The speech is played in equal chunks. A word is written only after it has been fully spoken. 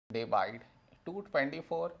divide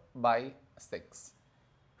 224 by 6.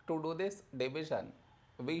 To do this division,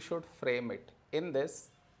 we should frame it in this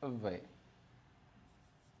way.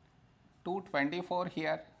 224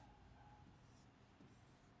 here,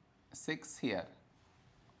 6 here.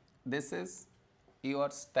 This is your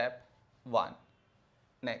step 1.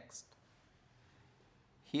 Next,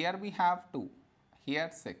 here we have 2, here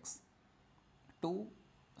 6. 2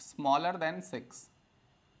 smaller than 6.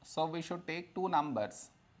 So we should take two numbers,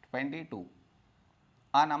 22.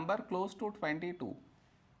 A number close to 22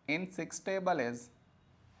 in 6 table is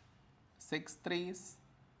 6 3s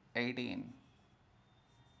 18.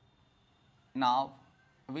 Now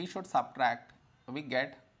we should subtract, we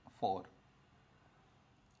get 4.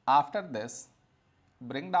 After this,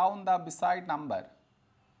 bring down the beside number.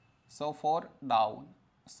 So 4 down,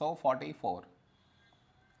 so 44.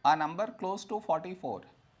 A number close to 44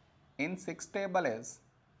 in 6 table is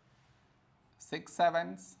 6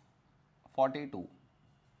 7s 42.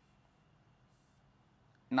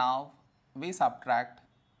 Now we subtract,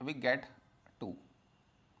 we get 2.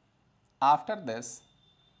 After this,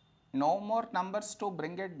 no more numbers to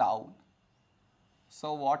bring it down.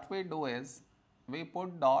 So what we do is, we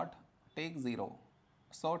put dot, take 0,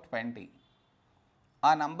 so 20.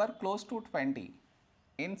 A number close to 20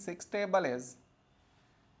 in 6 table is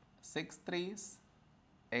 6 3s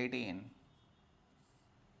 18.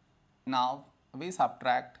 Now we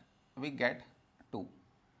subtract, we get 2.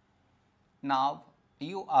 Now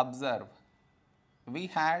you observe, we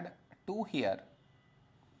had 2 here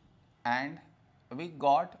and we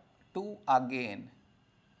got 2 again.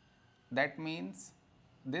 That means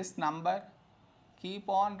this number keep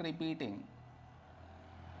on repeating.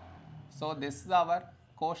 So this is our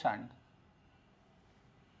quotient.